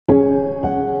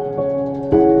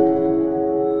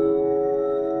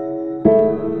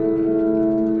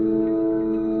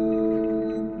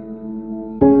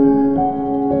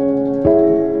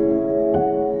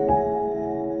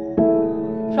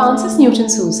Francis Newton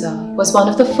Souza was one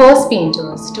of the first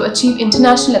painters to achieve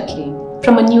international acclaim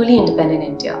from a newly independent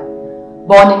India.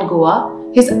 Born in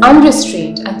Goa, his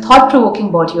unrestrained and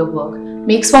thought-provoking body of work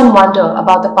makes one wonder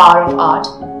about the power of art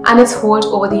and its hold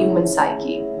over the human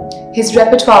psyche. His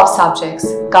repertoire of subjects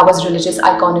covers religious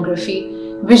iconography,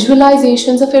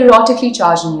 visualizations of erotically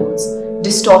charged nudes,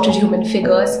 distorted human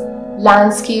figures,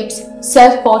 landscapes,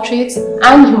 self-portraits,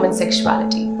 and human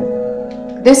sexuality.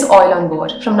 This oil on board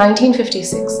from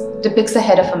 1956 depicts the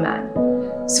head of a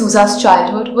man. Souza's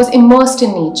childhood was immersed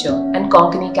in nature and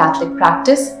Konkani Catholic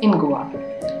practice in Goa.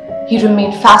 He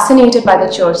remained fascinated by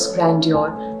the church's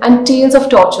grandeur and tales of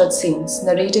tortured saints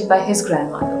narrated by his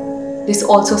grandmother. This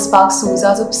also sparked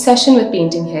Souza's obsession with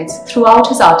painting heads throughout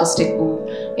his artistic work,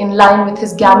 in line with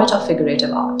his gamut of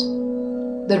figurative art.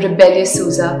 The rebellious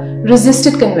Souza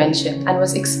resisted convention and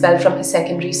was expelled from his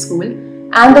secondary school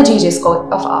and the J.J.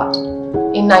 School of Art.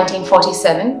 In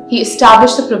 1947, he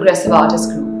established the Progressive Artists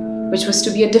Group, which was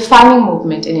to be a defining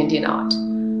movement in Indian art.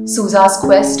 Souza's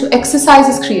quest to exercise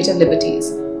his creative liberties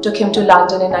took him to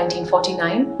London in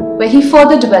 1949, where he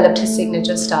further developed his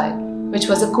signature style, which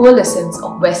was a coalescence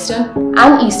of Western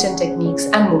and Eastern techniques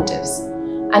and motifs,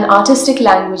 an artistic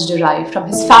language derived from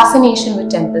his fascination with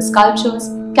temple sculptures,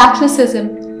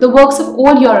 Catholicism, the works of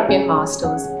old European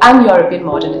masters, and European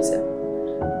modernism.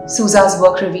 Souza's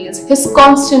work reveals his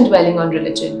constant dwelling on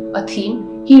religion, a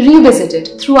theme he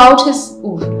revisited throughout his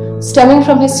oeuvre, stemming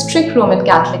from his strict Roman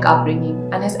Catholic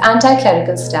upbringing and his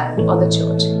anti-clerical stand on the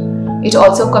church. It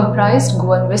also comprised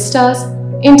Goan vistas,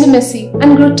 intimacy,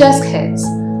 and grotesque heads.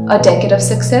 A decade of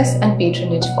success and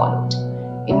patronage followed.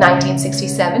 In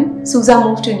 1967, Souza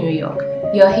moved to New York.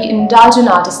 Here he indulged in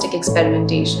artistic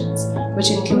experimentations,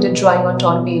 which included drawing on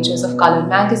torn pages of colored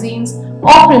magazines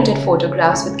or printed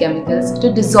photographs with chemicals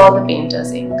to dissolve the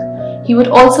painter's ink. He would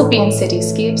also paint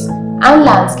cityscapes and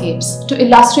landscapes to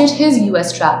illustrate his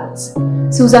US travels.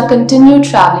 Souza continued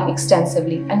traveling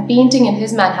extensively and painting in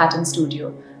his Manhattan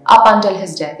studio up until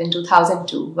his death in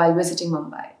 2002 while visiting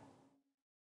Mumbai.